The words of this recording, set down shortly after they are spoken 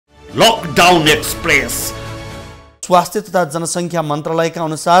Lockdown express. स्वास्थ्य तथा जनसङ्ख्या मन्त्रालयका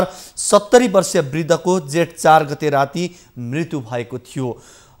अनुसार 70 वर्षीय वृद्धको जेठ 4 गते राति मृत्यु भएको थियो।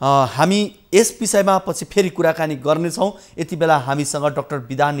 हामी यस विषयमा पछि फेरि कुराकानी गर्नेछौँ। यति बेला हामीसँग डाक्टर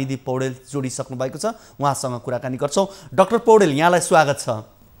विधानिधि पौडेल जोडिसक्नु भएको छ, उहाँसँग कुराकानी गर्छौँ। डाक्टर पौडेल, यहाँलाई स्वागत छ।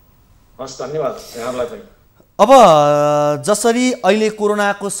 हस्, धन्यवाद यहाँलाई पनि। अब जसरी अहिले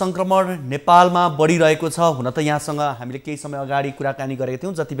कोरोनाको सङ्क्रमण नेपालमा बढिरहेको छ, हुन त यहाँसँग हामीले केही समय अगाडि कुराकानी गरेका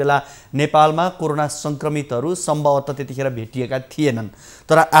थियौँ जति बेला नेपालमा कोरोना सङ्क्रमितहरू सम्भवतः त्यतिखेर भेटिएका थिएनन्।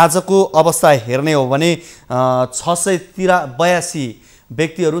 तर आजको अवस्था हेर्ने हो भने 682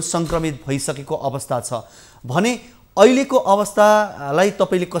 व्यक्तिहरू सङ्क्रमित भइसकेको अवस्था छ भने अहिलेको अवस्थालाई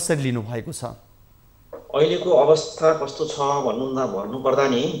तपाईँले कसरी लिनुभएको छ? अहिलेको अवस्था कस्तो छ भन्नुपर्दा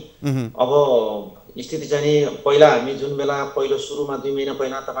नि अब स्थिति चाहिँ नि पहिला हामी जुन बेला पहिलो सुरुमा 2 महिना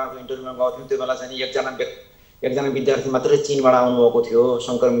पहिला तपाईँको इन्टरभ्यूमा गएको थियौँ, त्यो बेला चाहिँ एकजना विद्यार्थी मात्रै चीनबाट आउनुभएको थियो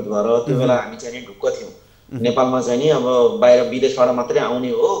सङ्क्रमित भएर। त्यो बेला हामी चाहिँ नि ढुक्क थियौँ। नेपालमा चाहिँ नि अब बाहिर विदेशबाट मात्रै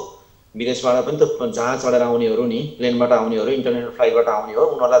आउने हो, विदेशबाट पनि त जहाज चढेर आउनेहरू नि, प्लेनबाट आउनेहरू, इन्टरनेसनल फ्लाइटबाट आउने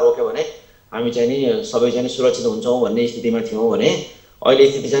हो, उनीहरूलाई रोक्यो भने हामी चाहिँ नि सबै चाहिँ सुरक्षित हुन्छौँ भन्ने स्थितिमा थियौँ भने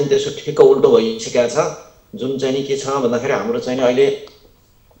अहिले स्थिति चाहिँ त्यसो ठिक्क उल्टो भइसकेको छ। जुन चाहिँ नि के छ भन्दाखेरि हाम्रो चाहिँ नि अहिले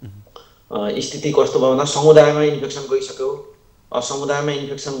स्थिति कस्तो भयो भन्दा समुदायमा इन्फेक्सन गइसक्यो। समुदायमा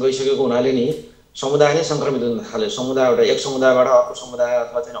इन्फेक्सन गइसकेको हुनाले नि समुदाय नै सङ्क्रमित हुन थाल्यो। एक समुदायबाट अर्को समुदाय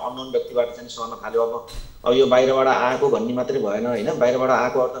अथवा चाहिँ अननोन व्यक्तिबाट चाहिँ सर्न थाल्यो। अब यो बाहिरबाट आएको भन्ने मात्रै भएन होइन, बाहिरबाट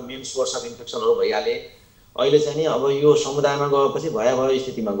आएको अर्थ मेन सोर्स अफ इन्फेक्सनहरू भइहाले। अहिले चाहिँ नि अब यो समुदायमा गएपछि भयावह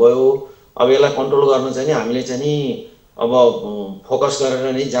स्थितिमा गयो। अब यसलाई कन्ट्रोल गर्न चाहिँ नि हामीले चाहिँ नि अब फोकस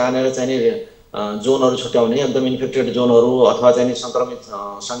गरेर नै जानेर चाहिँ नि जोनहरू छुट्याउने, एकदम इन्फेक्टेड जोनहरू अथवा चाहिँ नि सङ्क्रमित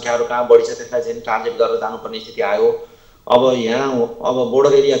सङ्ख्याहरू कहाँ बढी छ त्यसलाई चाहिँ टार्गेट गरेर जानुपर्ने स्थिति आयो। अब यहाँ अब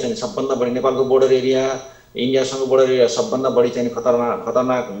बोर्डर एरिया चाहिँ सबभन्दा बढी नेपालको बोर्डर एरिया, इन्डियासँग बोर्डर एरिया सबभन्दा बढी चाहिँ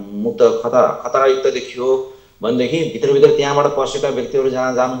खतरनाक मुक्त खतरायुक्त देखियो भनेदेखि भित्रभित्र त्यहाँबाट पसेका व्यक्तिहरू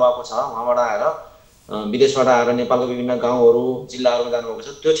जहाँ जानुभएको छ उहाँबाट आएर विदेशबाट आएर नेपालको विभिन्न गाउँहरू जिल्लाहरूमा जानुभएको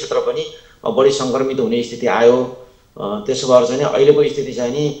छ, त्यो क्षेत्र पनि बढी सङ्क्रमित हुने स्थिति आयो। त्यसो भएर चाहिँ अहिलेको स्थिति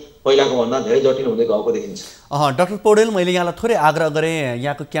चाहिँ नि पहिलाको भन्दा धेरै जटिल हुँदै गएको देखिन्छ। डाक्टर पौडेल, मैले यहाँलाई थोरै आग्रह गरेँ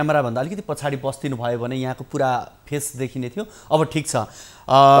यहाँको क्यामेराभन्दा अलिकति पछाडि बस्दिनु भयो भने यहाँको पुरा फेस देखिने थियो। अब ठिक छ।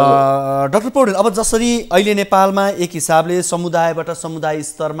 डाक्टर पौडेल, अब जसरी अहिले नेपालमा एक हिसाबले समुदायबाट समुदाय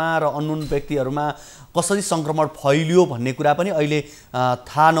स्तरमा र अन्य व्यक्तिहरूमा कसरी सङ्क्रमण फैलियो भन्ने कुरा पनि अहिले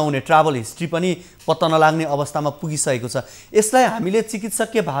थाहा नहुने, ट्राभल हिस्ट्री पनि पत्ता नलाग्ने अवस्थामा पुगिसकेको छ। यसलाई हामीले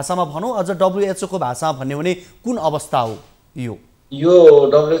चिकित्सकीय भाषामा भनौँ, अझ WHO को भाषामा भन्ने भने कुन अवस्था हो यो? यो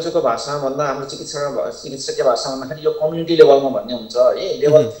WHO को भाषामा भन्दा हाम्रो चिकित्सकीय भाषामा भन्दाखेरि यो कम्युनिटी लेभलमा भन्ने हुन्छ है।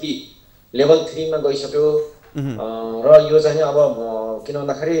 लेभल 3 मा गइसक्यो र यो चाहिँ नि अब किन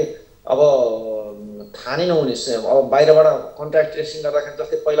भन्दाखेरि अब थाहा नै नहुने, अब बाहिरबाट कन्ट्याक्ट ट्रेसिङ गर्दाखेरि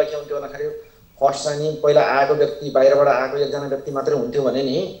जस्तै पहिला के हुन्थ्यो भन्दाखेरि फर्स्ट चाहिँ नि पहिला आएको व्यक्ति, बाहिरबाट आएको एकजना व्यक्ति मात्रै हुन्थ्यो भने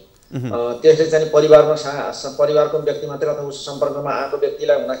नि त्यसले चाहिँ परिवारको व्यक्ति मात्रै अथवा उसको सम्पर्कमा आएको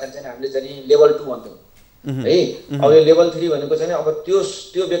व्यक्तिलाई हुँदाखेरि चाहिँ हामीले चाहिँ लेभल 2 भन्थ्यौँ है। अब यो लेभल 3 भनेको चाहिँ अब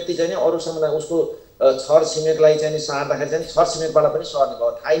त्यो व्यक्ति चाहिँ अरू समुदाय उसको छर छिमेकलाई चाहिँ सार्दाखेरि चाहिँ छर छिमेकबाट पनि सर्ने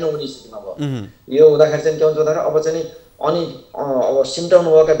भयो, थाहै नहुने स्थितिमा भयो। यो हुँदाखेरि चाहिँ के हुन्छ भन्दाखेरि अब चाहिँ अनि अब सिम्टम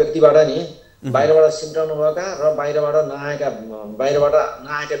नभएका व्यक्तिबाट नि बाहिरबाट सिम्टम नभएका र बाहिरबाट नआएका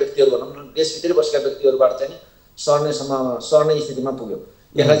व्यक्तिहरू भनौँ न, देशभित्रै बसेका व्यक्तिहरूबाट चाहिँ सर्ने स्थितिमा पुग्यो।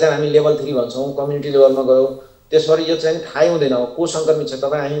 यसलाई चाहिँ हामी लेभल 3 भन्छौँ, कम्युनिटी लेभलमा गयो। त्यसरी यो चाहिँ थाहै हुँदैन को सङ्क्रमित छ।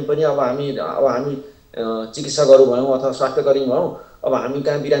 तपाईँ हामी पनि अब हामी चिकित्सकहरू भयौँ अथवा स्वास्थ्यकर्मी भयौँ, अब हामी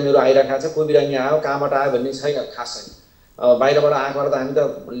कहाँ बिरामीहरू आइरहेको छ, को बिरामी आयो, कहाँबाट आयो भन्ने छैन, खास छैन। बाहिरबाट आएकोबाट त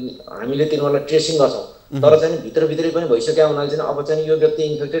हामीले तिनीहरूलाई ट्रेसिङ गर्छौँ, तर चाहिँ भित्रभित्रै पनि भइसक्यो हुनाले चाहिँ अब चाहिँ यो व्यक्ति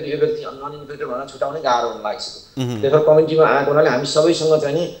इन्फेक्टेड, यो व्यक्ति नन इन्फेक्टेड भनेर छुट्याउनै गाह्रो हुन लागिसक्यो। त्यसरी कम्युनिटीमा आएको हुनाले हामी सबैसँग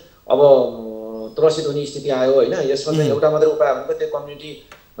चाहिँ नि अब त्रसित हुने स्थिति आयो होइन। यसमा चाहिँ एउटा मात्रै उपाय भनेको त्यो कम्युनिटी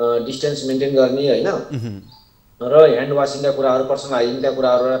डिस्टेन्स मेन्टेन गर्ने होइन, र ह्यान्ड वासिङका कुराहरू, पर्सनल हाइजिनका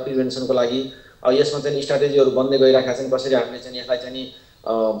कुराहरू र प्रिभेन्सनको लागि अब यसमा चाहिँ स्ट्राटेजीहरू बन्दै गइरहेका छन्। कसरी हामीले चाहिँ यसलाई चाहिँ नि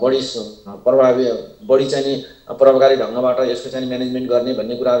बढी चाहिँ नि प्रभावकारी ढङ्गबाट यसको चाहिँ म्यानेजमेन्ट गर्ने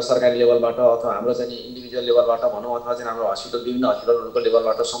भन्ने कुराहरू सरकारी लेभलबाट अथवा हाम्रो चाहिँ इन्डिभिजुअल लेभलबाट भनौँ अथवा चाहिँ हाम्रो विभिन्न हस्पिटलहरूको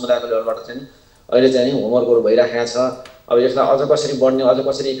लेभलबाट, समुदायको लेभलबाट चाहिँ अहिले चाहिँ होमवर्कहरू भइरहेको छ। अब यसलाई अझ कसरी बढ्ने, अझ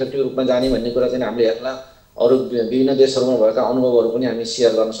कसरी इफेक्टिभ रूपमा जाने भन्ने कुरा चाहिँ हामीले यसलाई अरू विभिन्न देशहरूमा भएका अनुभवहरू पनि हामी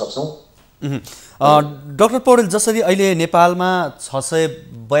सेयर गर्न सक्छौँ। डाक्टर पौडेल, जसरी अहिले नेपालमा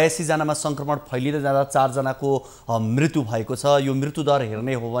 682 जनामा संक्रमण फैलिँदै जाँदा 4 जनाको मृत्यु भएको छ। यो मृत्यु दर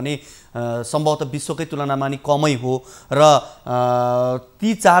हेर्ने हो भने सम्भवतः विश्वकै तुलनामा नि कमै हो र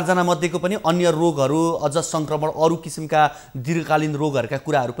ती 4 जना मध्येको पनि अन्य रोगहरू, अझ संक्रमण अरू किसिमका दीर्घकालीन रोगहरूका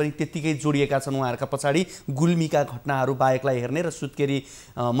कुराहरू पनि त्यत्तिकै जोडिएका छन्। उहाँहरूका पछाडि गुल्मीका घटनाहरू बाहेकलाई हेर्ने र सुत्केरी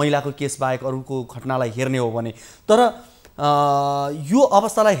महिलाको केस बाहेक अरूको घटनालाई हेर्ने हो भने, तर यो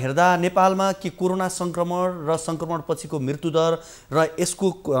अवस्थालाई हेर्दा नेपालमा के कोरोना संक्रमण र संक्रमण पछिको मृत्युदर र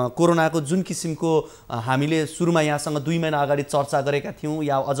यसको कोरोनाको जुन किसिमको हामीले सुरुमा यहाँसँग 2 महिना अगाडि चर्चा गरेका थियौँ,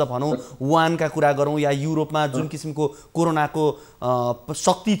 या अझ भनौँ वुहानका कुरा गरौँ, या युरोपमा जुन किसिमको कोरोनाको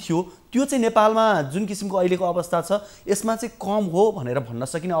शक्ति थियो, त्यो चाहिँ नेपालमा जुन किसिमको अहिलेको अवस्था छ यसमा चाहिँ कम हो भनेर भन्न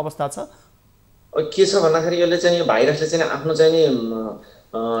सकिने अवस्था छ? के छ भन्दाखेरि यसले चाहिँ भाइरसले चाहिँ आफ्नो चाहिँ नि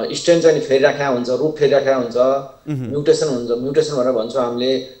स्ट्रेन चाहिँ फेरिराखेका हुन्छ, रूप फेरिराखेका हुन्छ, म्युटेसन हुन्छ, म्युटेसन भनेर भन्छौँ हामीले।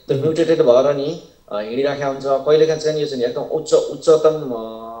 त्यो म्युटेटेड भएर नि हिँडिराखेका हुन्छ। कहिलेकाहीँ चाहिँ यो चाहिँ एकदम उच्चतम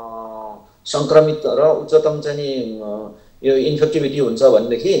सङ्क्रमित र उच्चतम चाहिँ नि यो इन्फेक्टिभिटी हुन्छ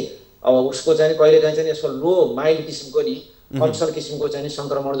भनेदेखि अब उसको चाहिँ कहिलेकाहीँ चाहिँ यसको लो माइल्ड किसिमको नि फङ्सनल किसिमको चाहिँ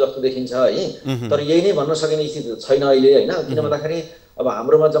सङ्क्रमण जस्तो देखिन्छ है। तर यही नै भन्न सकिने स्थिति छैन अहिले होइन। किन भन्दाखेरि अब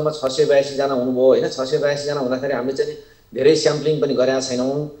हाम्रोमा जम्मा 682 जना हुनुभयो होइन। 682 जना हुँदाखेरि हामीले चाहिँ धेरै स्याम्पलिङ पनि गरेका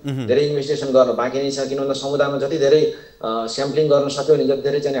छैनौँ, धेरै इन्भेस्टिगेसन गर्न बाँकी नै छ। किन भन्दा समुदायमा जति धेरै स्याम्पलिङ गर्न सक्यो भने जति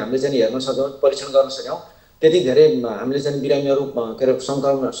धेरै चाहिँ हामीले चाहिँ हेर्न सक्यौँ, परीक्षण गर्न सक्यौँ, त्यति धेरै हामीले चाहिँ बिरामीहरू के अरे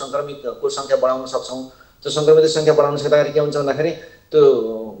सङ्क्रमितको सङ्ख्या बढाउन सक्छौँ। त्यो सङ्क्रमितको सङ्ख्या बढाउन सक्दाखेरि के हुन्छ भन्दाखेरि त्यो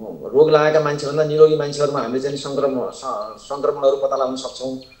रोग लागेका मान्छेभन्दा निरोगी मान्छेहरूमा हामीले चाहिँ सङ्क्रमणहरू पत्ता लगाउन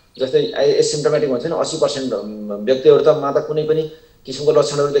सक्छौँ। जस्तै एसिम्टोमेटिक भन्छ नि 80% व्यक्तिहरू त मा त कुनै पनि किसिमको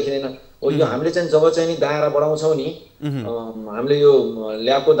लक्षणहरू देखिँदैन हो। यो हामीले चाहिँ जब चाहिँ नि दायरा बढाउँछौँ नि, हामीले यो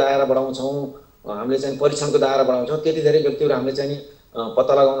ल्याबको दायरा बढाउँछौँ, हामीले चाहिँ परीक्षणको दायरा बढाउँछौँ, त्यति धेरै व्यक्तिहरू हामीले चाहिँ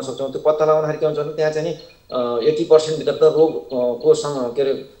पत्ता लगाउन सक्छौँ। त्यो पत्ता लगाउँदाखेरि के हुन्छ भने त्यहाँ चाहिँ 80% भित्र त रोगको के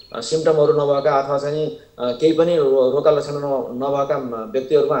अरे सिम्टमहरू नभएका अथवा चाहिँ केही पनि रोगका लक्षण नभएका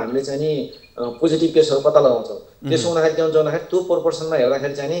व्यक्तिहरूमा हामीले चाहिँ नि पोजिटिभ केसहरू पत्ता लगाउँछौँ। त्यसो हुँदाखेरि के हुन्छ भन्दाखेरि त्यो प्रोपोर्सनमा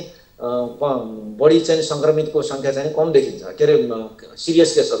हेर्दाखेरि चाहिँ नि बढी चाहिँ सङ्क्रमितको सङ्ख्या चाहिँ कम देखिन्छ। के अरे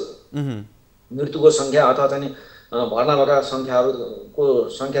सिरियस केसहरू, मृत्युको सङ्ख्या अथवा चाहिँ भर्ना भएका सङ्ख्याहरूको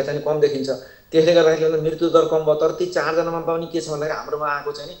सङ्ख्या चाहिँ कम देखिन्छ। त्यसले गर्दाखेरि मृत्यु दर कम भयो। तर ती 4 जनामा पनि के छ भन्दाखेरि हाम्रोमा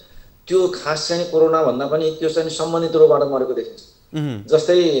आएको चाहिँ त्यो खास चाहिँ कोरोना भन्दा पनि त्यो चाहिँ सम्बन्धित रोगबाट मरेको देखिन्छ।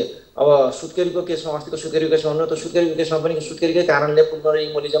 जस्तै अब सुत्केरीको केसमा, अस्तिको सुत्केरीको केसमा भन्नु, त्यो सुत्केरीको केसमा पनि सुत्केरीकै कारणले पुल्मोनरी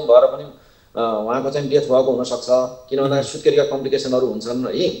इमोलिजम भएर पनि उहाँको चाहिँ डेथ भएको हुनसक्छ। किन भन्दाखेरि सुत्केरीका कम्प्लिकेसनहरू हुन्छन्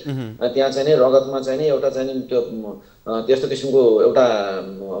है। त्यहाँ चाहिँ नि रगतमा चाहिँ नि एउटा चाहिँ नि त्यो त्यस्तो किसिमको एउटा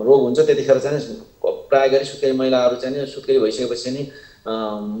रोग हुन्छ। त्यतिखेर चाहिँ प्राय गरी सुत्केरी महिलाहरू चाहिँ नि सुत्केरी भइसकेपछि नि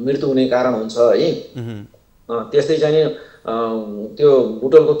मृत्यु हुने कारण हुन्छ है। त्यस्तै चाहिँ नि त्यो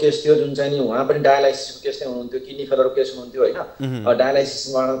बुटोलको केस थियो जुन चाहिँ नि उहाँ पनि डायलाइसिसको केस नै हुनुहुन्थ्यो, किडनी फेलरको केस हुनुहुन्थ्यो होइन।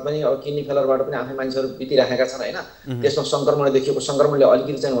 डायलाइसिसबाट पनि अब किडनी फेलरबाट पनि आफै मान्छेहरू बितिराखेका छन् होइन। त्यसमा सङ्क्रमण देखिएको सङ्क्रमणले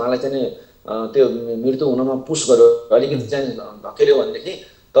अलिकति चाहिँ उहाँलाई चाहिँ त्यो मृत्यु हुनमा पुस गर्यो, अलिकति चाहिँ धकेल्यो भनेदेखि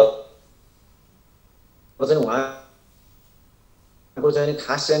तर चाहिँ उहाँको चाहिँ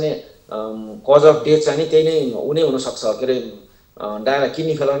खास चाहिँ कज अफ डेथ चाहिँ त्यही नै उनी हुनसक्छ। के अरे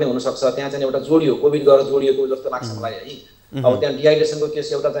किडनी फेलर नै हुनसक्छ। त्यहाँ चाहिँ एउटा जोडियो, कोभिड गरेर जोडिएको जस्तो लाग्छ मलाई है। अब त्यहाँ डिहाइड्रेसनको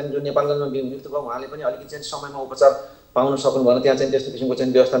केस एउटा चाहिँ जो नेपालगञ्जमा मृत्यु भयो, उहाँले पनि अलिकति चाहिँ समयमा उपचार पाउन सक्नु भएन, त्यहाँ चाहिँ त्यस्तो किसिमको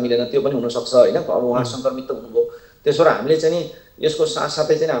चाहिँ व्यवस्था मिलेन, त्यो पनि हुनसक्छ होइन। अब उहाँ सङ्क्रमित त हुनुभयो। त्यसो र हामीले चाहिँ यसको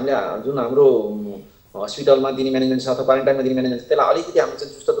साथसाथै चाहिँ हामीले जुन हाम्रो हस्पिटलमा दिने म्यानेजमेन्ट छ अथवा क्वारेन्टाइनमा दिने म्यानेजमेन्ट छ त्यसलाई अलिकति हामीले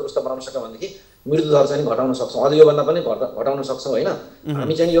चाहिँ चुस्त दुरुस्त बनाउन सक्यौँ भनेदेखि मृत्युदर चाहिँ घटाउन सक्छौँ, अझ योभन्दा पनि घटाउन सक्छौँ होइन।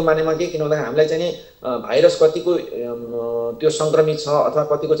 हामी चाहिँ यो मानेमा के किन भन्दाखेरि हामीलाई चाहिँ भाइरस कतिको त्यो सङ्क्रमित छ अथवा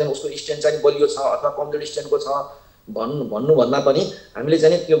कतिको चाहिँ उसको स्ट्रेन चाहिँ बलियो छ अथवा कमजोर स्ट्रेनको छ भन्नुभन्दा पनि हामीले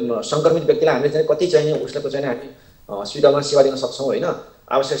चाहिँ त्यो सङ्क्रमित व्यक्तिलाई हामीले चाहिँ कति चाहिने उसको चाहिँ हामी हस्पिटलमा सेवा दिन सक्छौँ होइन,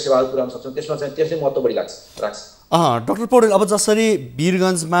 आवश्यक सेवाहरू पुर्याउन सक्छौँ। त्यसमा चाहिँ त्यसले महत्त्व बढी राख्छ। डाक्टर पौडेल, अब जसरी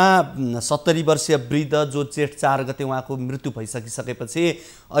वीरगञ्जमा 70 वर्षीय वृद्ध जो जेठ 4 गते उहाँको मृत्यु भइसकिसकेपछि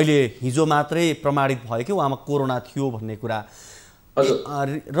अहिले हिजो मात्रै प्रमाणित भयो कि उहाँमा कोरोना थियो भन्ने कुरा,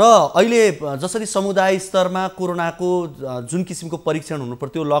 र अहिले जसरी समुदाय स्तरमा कोरोनाको जुन किसिमको परीक्षण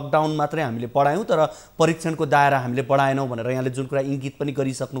हुनुपर्थ्यो लकडाउन मात्रै हामीले बढायौँ तर परीक्षणको दायरा हामीले बढाएनौँ भनेर यहाँले जुन कुरा इङ्गित पनि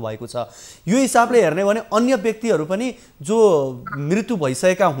गरिसक्नु भएको छ, यो हिसाबले हेर्ने भने अन्य व्यक्तिहरू पनि जो मृत्यु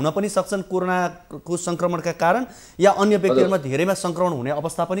भइसकेका हुन पनि सक्छन् कोरोनाको सङ्क्रमणका कारण, या अन्य व्यक्तिहरूमा धेरैमा सङ्क्रमण हुने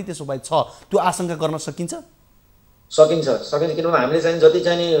अवस्था पनि त्यसो भए छ, त्यो आशंका गर्न सकिन्छ? सकिन्छ किनभने हामीले चाहिँ जति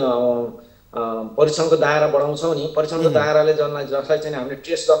चाहिँ परीक्षणको दायरा बढाउँछौँ नि, परीक्षणको दायराले जसलाई चाहिँ हामीले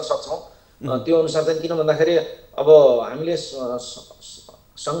ट्रेस गर्न सक्छौँ त्यो अनुसार चाहिँ किन भन्दाखेरि अब हामीले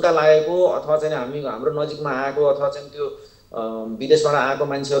शङ्का लागेको अथवा चाहिँ हाम्रो नजिकमा आएको अथवा चाहिँ त्यो विदेशबाट आएको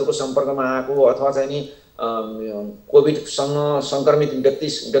मान्छेहरूको सम्पर्कमा आएको अथवा चाहिँ नि कोभिडसँग सङ्क्रमित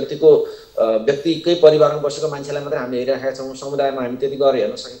व्यक्तिकै परिवारमा बसेको मान्छेलाई मात्रै हामीले हेरिरहेका छौँ। समुदायमा हामी त्यति गरेर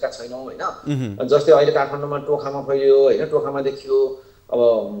हेर्न सकेका छैनौँ होइन। जस्तै अहिले काठमाडौँमा टोखामा फैलियो होइन, टोखामा देखियो, अब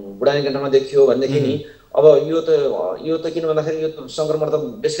बुढानीगण्डमा देखियो भनेदेखि नि अब यो त किन भन्दाखेरि यो सङ्क्रमण त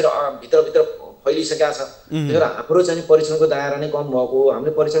बेसी भित्रभित्र फैलिसकेका छ। त्यही भएर हाम्रो चाहिँ परीक्षणको दायरा नै कम भएको,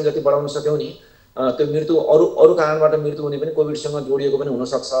 हामीले परीक्षण जति बढाउन सक्यौँ नि त्यो मृत्यु अरू कारणबाट मृत्यु हुने पनि कोभिडसँग जोडिएको पनि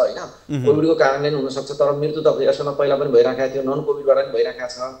हुनसक्छ होइन, कोभिडको कारणले पनि हुनसक्छ। तर मृत्यु त यसमा पहिला पनि भइरहेको थियो, नन कोभिडबाट पनि भइरहेको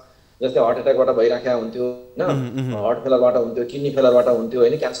छ। जस्तै हार्ट एट्याकबाट भइरहेको हुन्थ्यो होइन, हार्ट फेलरबाट हुन्थ्यो, किडनी फेलरबाट हुन्थ्यो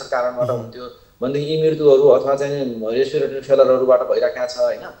होइन, क्यान्सर कारणबाट हुन्थ्यो भनेदेखि यी मृत्युहरू अथवा चाहिँ रेस्पिरेटरी फेलरहरूबाट भइरहेको छ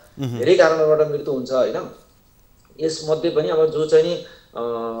होइन। धेरै कारणहरूबाट मृत्यु हुन्छ होइन। यसमध्ये पनि अब जो चाहिँ नि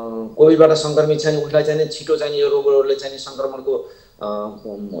कोभिडबाट सङ्क्रमित छ नि उसलाई चाहिँ छिटो चाहिँ यो रोगहरूले चाहिँ सङ्क्रमणको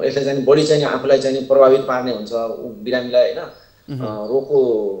यसले चाहिँ बढी चाहिँ आफूलाई चाहिँ प्रभावित पार्ने हुन्छ बिरामीलाई होइन। रोगको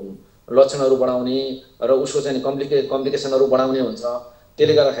लक्षणहरू बढाउने र उसको चाहिँ कम्प्लिकेसनहरू बढाउने हुन्छ,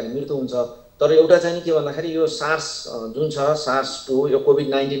 त्यसले गर्दाखेरि मृत्यु हुन्छ। तर एउटा चाहिँ के भन्दाखेरि यो सार्स जुन छ, SARS-2 यो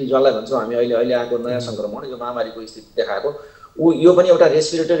कोभिड-19 जसलाई भन्छौँ हामी अहिले आएको नयाँ सङ्क्रमण, यो महामारीको स्थिति देखाएको यो पनि एउटा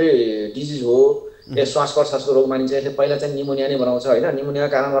रेस्पिरेटरी डिजिज हो। यो श्वास प्रश्वासको रोग मानिन्छ। यसले पहिला चाहिँ निमोनिया नै बनाउँछ होइन,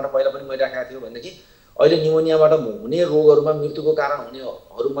 निमोनियाको कारणबाट पहिला पनि मरिरहेको थियो भनेदेखि अहिले निमोनियाबाट हुने रोगहरूमा मृत्युको कारण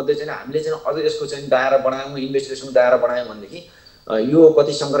हुनेहरूमध्ये चाहिँ हामीले चाहिँ अझ यसको चाहिँ दायरा बढायौँ, इन्भेस्टिगेसनको दायरा बढायौँ भनेदेखि यो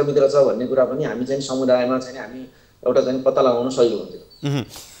कति सङ्क्रमित रहेछ भन्ने कुरा पनि हामी चाहिँ समुदायमा चाहिँ हामी एउटा चाहिँ पत्ता लगाउन सजिलो हुन्थ्यो।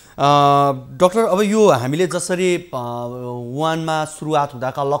 डाक्टर, अब यो हामीले जसरी वुहानमा सुरुवात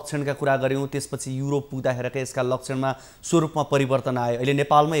हुँदाका लक्षणका कुरा गऱ्यौँ, त्यसपछि युरोप पुग्दाखेरिका यसका लक्षणमा स्वरूपमा परिवर्तन आयो। अहिले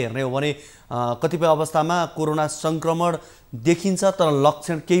नेपालमै हेर्ने हो भने कतिपय अवस्थामा कोरोना सङ्क्रमण देखिन्छ तर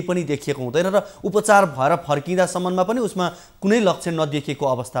लक्षण केही पनि देखिएको हुँदैन र उपचार भएर फर्किँदासम्ममा पनि उसमा कुनै लक्षण नदेखिएको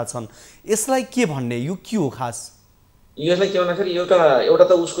अवस्था छन्। यसलाई के भन्ने, यो के हो खास? यसलाई के भन्दाखेरि एउटा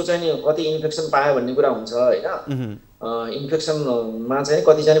त उसको चाहिँ कति इन्फेक्सन पायो भन्ने कुरा हुन्छ होइन। इन्फेक्सनमा चाहिँ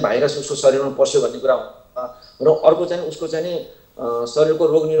कति चाहिँ भाइरस उसको शरीरमा पस्यो भन्ने कुरा हुन्छ र अर्को चाहिँ उसको चाहिँ शरीरको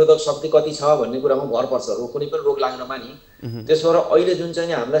रोग निरोधक शक्ति कति छ भन्ने कुरामा भर पर्छ कुनै पनि रोग लाग्नमा नि। त्यसबाट अहिले जुन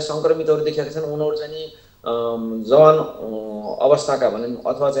चाहिँ हामीलाई सङ्क्रमितहरू देखेका छन् उनीहरू चाहिँ जवान अवस्थाका भनौँ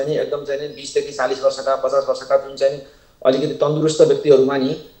अथवा चाहिँ एकदम चाहिँ 20 देखि 40 वर्षका 50 वर्षका जुन चाहिँ अलिकति तन्दुरुस्त व्यक्तिहरूमा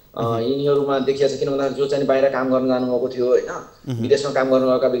नि यिनीहरूमा देखिएको छ। किन भन्दाखेरि जो चाहिँ बाहिर काम गर्न जानुभएको थियो होइन, विदेशमा काम गर्न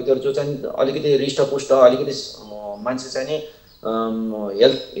गएका व्यक्तिहरू जो चाहिँ अलिकति हृष्टपुष्ट अलिकति मान्छे चाहिँ नि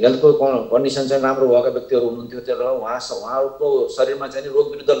हेल्थको कन्डिसन चाहिँ राम्रो भएका व्यक्तिहरू हुनुहुन्थ्यो। तर उहाँहरूको शरीरमा चाहिँ रोग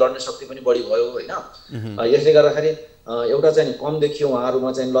विरुद्ध लड्ने शक्ति पनि बढी भयो होइन। यसले गर्दाखेरि एउटा चाहिँ कम देखियो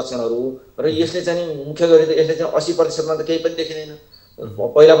उहाँहरूमा चाहिँ लक्षणहरू र यसले चाहिँ मुख्य गरी त यसले चाहिँ 80% त केही पनि देखिँदैन।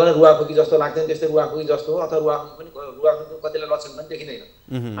 पहिला पनि रुवाखोकी जस्तो लाग्थ्यो त्यस्तै रुवाखोकी जस्तो हो, अथवा रुवाखोकीको कतिलाई लक्षण पनि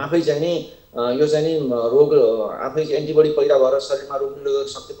देखिँदैन। आफै चाहिँ नि यो चाहिँ नि रोग आफै एन्टिबडी पैदा भएर शरीरमा रोग निरोधक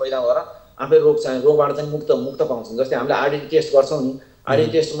शक्ति पैदा भएर आफै रोगबाट चाहिँ मुक्त पाउँछन्। जस्तै हामीले आरडी टेस्ट गर्छौँ नि, आरडी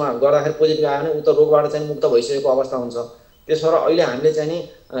टेस्टमा गर्दाखेरि पोजिटिभ आयो भने ऊ त रोगबाट चाहिँ मुक्त भइसकेको अवस्था हुन्छ। त्यसबाट अहिले हामीले चाहिँ नि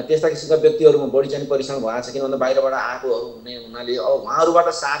त्यस्ता किसिमका व्यक्तिहरूमा बढी चाहिँ परीक्षण भएको छ। किन भन्दा बाहिरबाट आएकोहरू हुनाले अब उहाँहरूबाट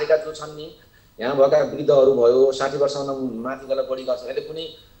सारेका जो छन् नि, यहाँ भएका वृद्धहरू भयो 60 वर्षभन्दा माथिकोलाई बढी गर्छ। अहिले कुनै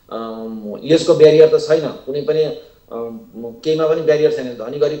एजको ब्यारियर त छैन, कुनै पनि केहीमा पनि ब्यारियर छैन,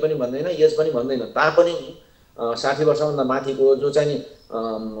 धनी गरिब पनि भन्दैन, एज पनि भन्दैन। तापनि 60 वर्षभन्दा माथिको जो चाहिँ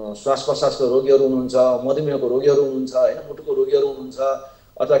श्वास प्रश्वासको रोगीहरू हुनुहुन्छ, मधुमेहको रोगीहरू हुनुहुन्छ होइन, मुटुको रोगीहरू हुनुहुन्छ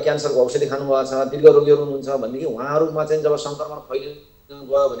अथवा क्यान्सरको औषधि खानुभएको छ, दीर्घ रोगीहरू हुनुहुन्छ भनेदेखि उहाँहरूमा चाहिँ जब सङ्क्रमण फैलिन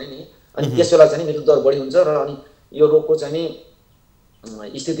गयो भने नि अनि त्यस बेला चाहिँ मृत्यु दर बढी हुन्छ र अनि यो रोगको चाहिँ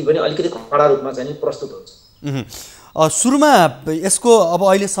स्थिति पनि अलिकति कडा रूपमा चाहिँ प्रस्तुत हुन्छ। सुरुमा यसको अब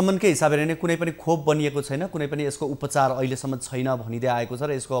अहिलेसम्मकै हिसाबले हेर्ने कुनै पनि खोप बनिएको छैन, कुनै पनि यसको उपचार अहिलेसम्म छैन भनिँदै आएको छ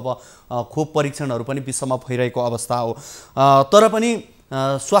र यसको अब खोप परीक्षणहरू पनि विश्वमा भइरहेको अवस्था हो। तर पनि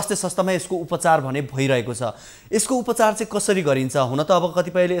स्वास्थ्य संस्थामा यसको उपचार भने भइरहेको छ। यसको उपचार चाहिँ कसरी गरिन्छ? हुन त अब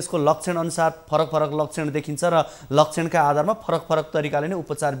कतिपयले यसको लक्षण अनुसार फरक लक्षण देखिन्छ र लक्षणका आधारमा फरक तरिकाले नै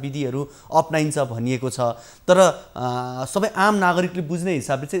उपचार विधिहरू अपनाइन्छ भनिएको छ। तर सबै आम नागरिकले बुझ्ने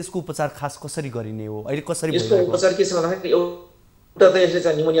हिसाबले चाहिँ यसको उपचार खास कसरी गरिने हो, अहिले कसरी यसको उपचार के छ भन्दाखेरि एउटा त यसले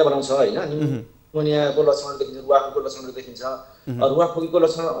चाहिँ निमोनिया बनाउँछ होइन, निमोनियाको लक्षणहरू देखिन्छ, रुवाखोकीको लक्षणहरू देखिन्छ। रुवाखोकीको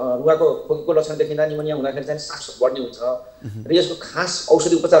लक्षण देखिँदा निमोनिया हुँदाखेरि चाहिँ सास बढ्ने हुन्छ र यसको खास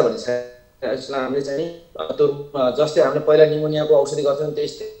औषधि उपचार भन्ने छ। यसलाई हामीले चाहिँ त्यो जस्तै हामीले पहिला निमोनियाको औषधि गर्थ्यौँ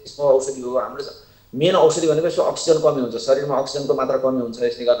त्यसको औषधि हो। हाम्रो मेन औषधि भनेको यसको अक्सिजन कमी हुन्छ, शरीरमा अक्सिजनको मात्रा कमी हुन्छ।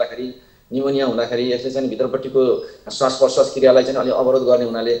 यसले गर्दाखेरि निमोनिया हुँदाखेरि यसले चाहिँ भित्रपट्टिको श्वास प्रश्वास क्रियालाई चाहिँ अलिक अवरोध गर्ने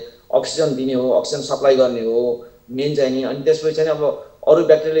हुनाले अक्सिजन दिने हो, अक्सिजन सप्लाई गर्ने हो मेन चाहिँ नि। अनि त्यसपछि चाहिँ अब अरू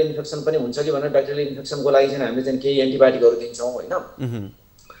ब्याक्टेरियल इन्फेक्सन पनि हुन्छ कि भनेर ब्याक्टेरियल इन्फेक्सनको लागि चाहिँ हामीले चाहिँ केही एन्टिबायोटिकहरू दिन्छौँ होइन।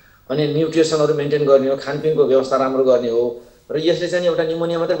 अनि न्युट्रिसनहरू मेन्टेन गर्ने हो, खानपिनको व्यवस्था राम्रो गर्ने हो। र यसले चाहिँ एउटा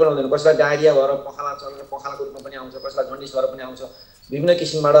निमोनिया मात्रै बनाउँदैन, कसैलाई डायरिया भएर पखाला चलेर पखालाको रूपमा पनि आउँछ, कसैलाई जन्डिस भएर पनि आउँछ, विभिन्न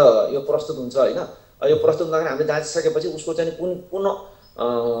किसिमबाट यो प्रस्तुत हुन्छ होइन। यो प्रस्तुत हुँदाखेरि हामीले जाँचिसकेपछि उसको चाहिँ कुन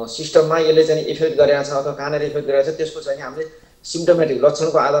सिस्टममा यसले चाहिँ इफेक्ट गरेको छ अथवा कहाँनिर इफेक्ट गरेको छ त्यसको चाहिँ हामीले सिम्टोमेटिक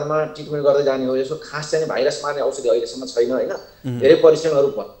लक्षणको आधारमा ट्रिटमेन्ट गर्दै जाने हो। यसको खास चाहिँ भाइरस मार्ने औषधि अहिलेसम्म छैन होइन। धेरै परीक्षणहरू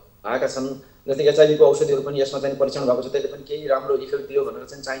भएका छन्, जस्तै एचआइभीको औषधिहरू पनि यसमा चाहिँ परीक्षण भएको छ, त्यसले पनि केही राम्रो इफेक्ट दियो भनेर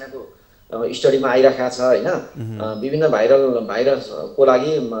चाहिँ चाइनाको स्टडीमा आइराखेको छ होइन। विभिन्न भाइरसको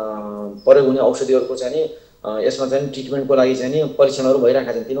लागि प्रयोग हुने औषधिहरूको चाहिँ यसमा चाहिँ ट्रिटमेन्टको लागि चाहिँ परीक्षणहरू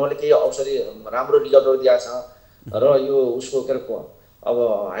भइरहेका छन्। तिनीहरूले केही औषधि राम्रो रिजल्टहरू दिएको छ र यो उसको के अरे अब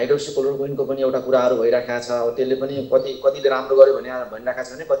हाइड्रोक्सिक्लोरोक्विनको पनि एउटा कुराहरू भइरहेको छ। अब त्यसले पनि कतिले राम्रो गर्यो भनिरहेको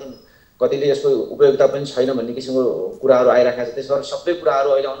छ भने कतिले यसको उपयोगिता पनि छैन भन्ने किसिमको कुराहरू आइरहेको छ। त्यसबाट सबै कुराहरू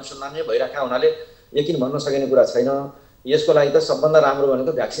अहिले अनुसन्धान नै भइरहेका हुनाले यकिन भन्न सकिने कुरा छैन। यसको लागि त सबभन्दा राम्रो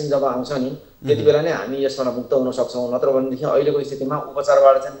भनेको भ्याक्सिन जब आउँछ नि त्यति बेला नै हामी यसबाट मुक्त हुन सक्छौँ, नत्र भनेदेखि अहिलेको स्थितिमा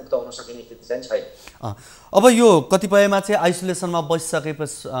उपचारबाट चाहिँ मुक्त हुन सकिने स्थिति चाहिँ छैन। अब यो कतिपयमा चाहिँ आइसोलेसनमा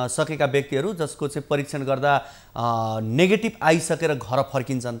बसिसकेका व्यक्तिहरू जसको चाहिँ परीक्षण गर्दा नेगेटिभ आइसकेर घर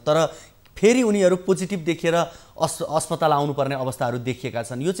फर्किन्छन्, तर फेरि उनीहरू पोजिटिभ देखेर अस्पताल आउनुपर्ने अवस्थाहरू देखिएका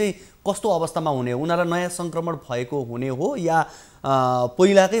छन्। यो चाहिँ कस्तो अवस्थामा हुने हो? उनीहरूलाई नयाँ सङ्क्रमण भएको हुने हो या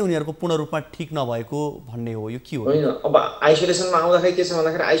पहिलाकै उनीहरूको पूर्ण रूपमा ठिक नभएको भन्ने हो? यो के हो? होइन, अब आइसोलेसनमा आउँदाखेरि के छ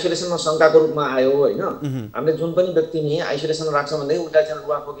भन्दाखेरि आइसोलेसनमा शङ्काको रूपमा आयो होइन। हामीले जुन पनि व्यक्ति नि आइसोलेसनमा राख्छ भनेदेखि उसलाई चाहिँ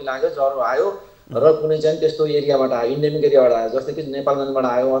रुवाखोकी लाग्यो, ज्वरो आयो र कुनै चाहिँ त्यस्तो एरियाबाट आयो, इन्डेमिक एरियाबाट आयो, जस्तै कि नेपालगञ्जबाट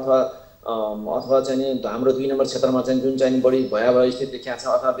आयो अथवा चाहिँ हाम्रो 2 नम्बर क्षेत्रमा चाहिँ जुन चाहिँ बढी भयावह स्थिति देखिएको छ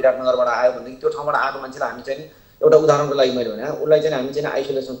अथवा विराटनगरबाट आयो भनेदेखि त्यो ठाउँबाट आएको मान्छेलाई हामी चाहिँ एउटा उदाहरणको लागि मैले भने उसलाई चाहिँ हामी चाहिँ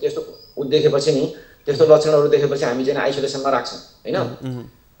आइसोलेसन त्यस्तो देखेपछि नि त्यस्तो लक्षणहरू देखेपछि हामी चाहिँ आइसोलेसनमा राख्छौँ होइन।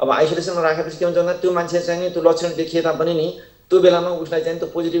 अब आइसोलेसनमा राखेपछि के हुन्छ भन्दा त्यो मान्छे चाहिँ त्यो लक्षण देखिए तापनि नि त्यो बेलामा उसलाई चाहिँ त्यो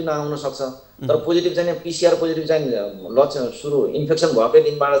पोजिटिभ नआउन सक्छ। तर पोजिटिभ चाहिँ पिसिआर पोजिटिभ चाहिँ लक्षण सुरु इन्फेक्सन भएकै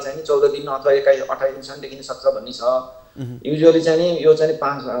दिनबाट चाहिँ 14 दिन अथवा 28 दिनसम्म देखिन सक्छ भन्ने छ। युजुअली चाहिँ यो चाहिँ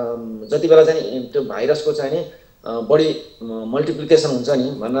जति बेला चाहिँ त्यो भाइरसको चाहिँ बढी मल्टिप्लिकेसन हुन्छ नि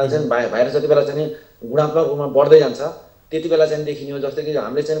भन्नाले चाहिँ भाइरस जति बेला चाहिँ गुणात्मक रूपमा बढ्दै जान्छ त्यति बेला चाहिँ देखिने हो। जस्तै कि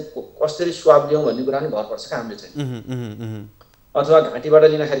हामीले चाहिँ कसरी स्वाब लियौँ भन्ने कुरा नि भर पर्छ क्या। हामीले चाहिँ अथवा घाँटीबाट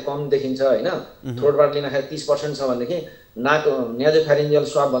लिँदाखेरि कम देखिन्छ होइन, थ्रोटबाट लिँदाखेरि 30% छ भनेदेखि नाक नेजोफ्यारिन्जियल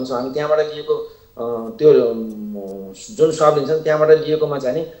स्वाब भन्छौँ हामी, त्यहाँबाट लिएको त्यो जुन स्वाब लिन्छ त्यहाँबाट लिएकोमा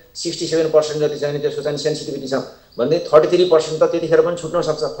चाहिँ नि 67% जति चाहिँ त्यसको चाहिँ सेन्सिटिभिटी छ भनेदेखि 33% त त्यतिखेर पनि छुट्न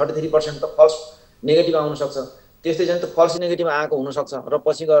सक्छ, 33% त फल्स नेगेटिभ आउन सक्छ। त्यस्तै चाहिँ त फल्स नेगेटिभ आएको हुनसक्छ र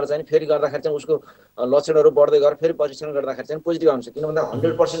पछि गएर चाहिँ फेरि गर्दाखेरि चाहिँ उसको लक्षणहरू बढ्दै गएर फेरि परीक्षण गर्दाखेरि चाहिँ पोजिटिभ आउँछ। किन भन्दा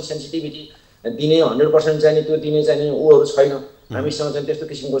 100% सेन्सिटिभिटी दिने 100% चाहिँ त्यो दिने चाहिँ ऊहरू छैन, हामीसँग चाहिँ त्यस्तो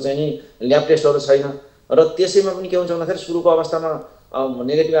किसिमको चाहिँ नि ल्याब टेस्टहरू छैन। र त्यसैमा पनि के हुन्छ भन्दाखेरि सुरुको अवस्थामा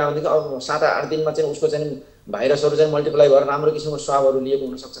नेगेटिभ आयो भनेदेखि अब 7-8 दिनमा चाहिँ उसको चाहिँ भाइरसहरू चाहिँ मल्टिप्लाई भएर राम्रो किसिमको स्वाबहरू लिएको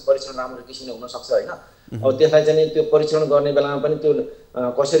हुनसक्छ, परीक्षण राम्रो किसिमले हुनसक्छ होइन। अब त्यसलाई चाहिँ त्यो परीक्षण गर्ने बेलामा पनि त्यो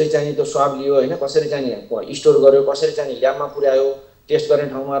कसरी चाहिँ त्यो स्वाब लियो होइन, कसरी चाहिँ स्टोर गर्यो, कसरी चाहिँ ल्याबमा पुर्यायो टेस्ट गर्ने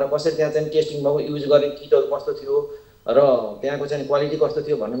ठाउँमा, र कसरी त्यहाँ चाहिँ टेस्टिङ भएको युज गर्ने किटहरू कस्तो थियो र त्यहाँको चाहिँ क्वालिटी कस्तो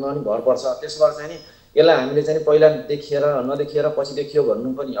थियो भन्नेमा पनि भर पर्छ। त्यसबाट चाहिँ नि यसलाई हामीले चाहिँ पहिला देखिएर नदेखिएर पछि देखियो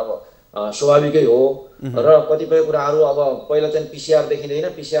भन्नु पनि अब स्वाभाविकै हो। र कतिपय कुराहरू अब पहिला चाहिँ पिसिआर देखिँदैन,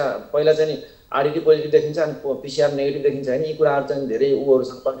 पहिला चाहिँ आरडिटी पोजिटिभ देखिन्छ अनि पिसिआर नेगेटिभ देखिन्छ होइन। यी कुराहरू चाहिँ धेरै ऊहरू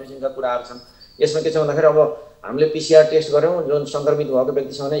छन्, कन्फ्युजनका कुराहरू छन्। यसमा के छ भन्दाखेरि अब हामीले पिसिआर टेस्ट गऱ्यौँ जुन सङ्क्रमित भएको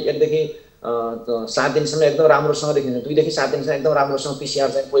व्यक्ति छ भने 1 देखि 7 दिनसम्म एकदम राम्रोसँग देखिन्छ, 2 देखि 7 दिनसम्म एकदम राम्रोसँग पिसिआर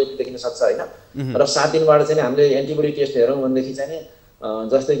चाहिँ पोजिटिभ देखिन सक्छ होइन। र 7 दिनबाट चाहिँ हामीले एन्टिबोडी टेस्ट हेरौँ भनेदेखि चाहिँ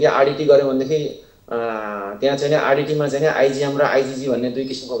जस्तै कि आरडिटी गऱ्यौँ भनेदेखि त्यहाँ चाहिँ आरडिटीमा चाहिँ आइजिएम र आइजिजी भन्ने 2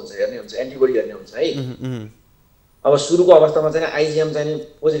 किसिमको हुन्छ, हेर्ने हुन्छ, एन्टिबोडी हेर्ने हुन्छ है। अब सुरुको अवस्थामा चाहिँ आइजिएम चाहिँ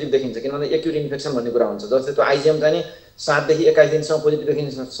पोजिटिभ देखिन्छ, किनभने एक्युट इन्फेक्सन भन्ने कुरा हुन्छ। जस्तै त्यो आइजिएम चाहिँ 7 देखि 21 दिनसम्म पोजिटिभ देखिन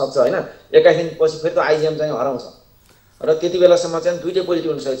सक्छ होइन। 21 दिनपछि फेरि त्यो आइजिएम चाहिँ हराउँछ र त्यति बेलासम्म चाहिँ दुईटै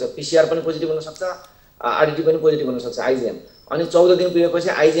पोजिटिभ हुनसक्छ, पिसिआर पनि पोजिटिभ हुनसक्छ, आरडिटी पनि पोजिटिभ हुनसक्छ आइजिएम। अनि 14 दिन पुगेपछि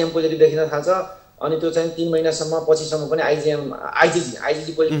आइजिएम पोजिटिभ देखिन थाल्छ अनि त्यो चाहिँ 3 महिनासम्म पछिसम्म पनि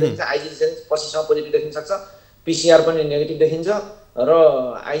आइजिजी पोजिटिभ देखिन्छ, आइजिजी चाहिँ पछिसम्म पोजिटिभ देखिन सक्छ, पिसिआर पनि नेगेटिभ देखिन्छ र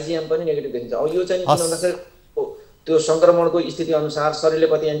आइजिएम पनि नेगेटिभ देखिन्छ। अब यो चाहिँ किन भन्दाखेरि त्यो सङ्क्रमणको स्थिति अनुसार शरीरले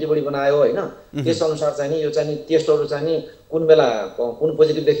कति एन्टिबोडी बनायो होइन, त्यस अनुसार चाहिँ नि यो चाहिँ टेस्टहरू चाहिँ नि कुन बेला कुन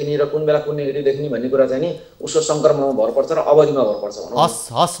पोजिटिभ देखिने र कुन बेला कुन नेगेटिभ देखिने भन्ने कुरा चाहिँ नि उसको सङ्क्रमणमा भर पर्छ र अवधिमा भर पर्छ।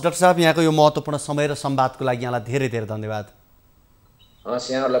 हस् डाक्टर साहब, यहाँको यो महत्त्वपूर्ण समय र संवादको लागि यहाँलाई धेरै धेरै धन्यवाद।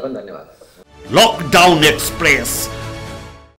 हस्, यहाँहरूलाई पनि धन्यवाद। Lockdown express